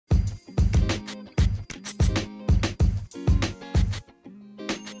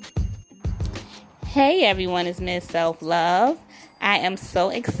Hey everyone, it's Miss Self Love. I am so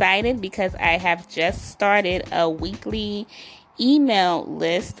excited because I have just started a weekly email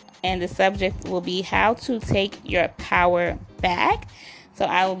list, and the subject will be how to take your power back. So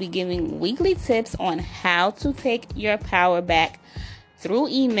I will be giving weekly tips on how to take your power back through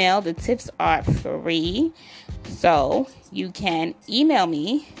email. The tips are free, so you can email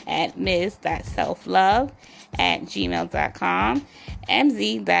me at ms.selflove@gmail.com,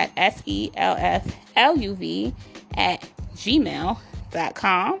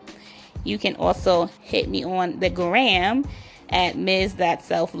 mz.selfluv@gmail.com. You can also hit me on the gram at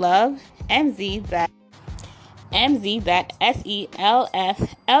ms.selflove,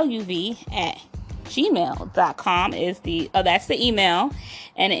 mz.selfluv@gmail.com that's the email,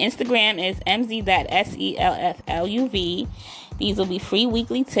 and the Instagram is mz.selfluv. These will be free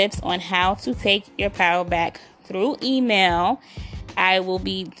weekly tips on how to take your power back through email. I will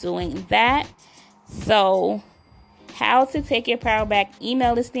be doing that. So, how to take your power back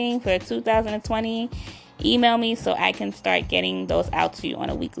email listing for 2020. Email me so I can start getting those out to you on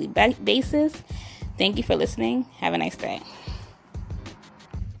a weekly basis. Thank you for listening. Have a nice day.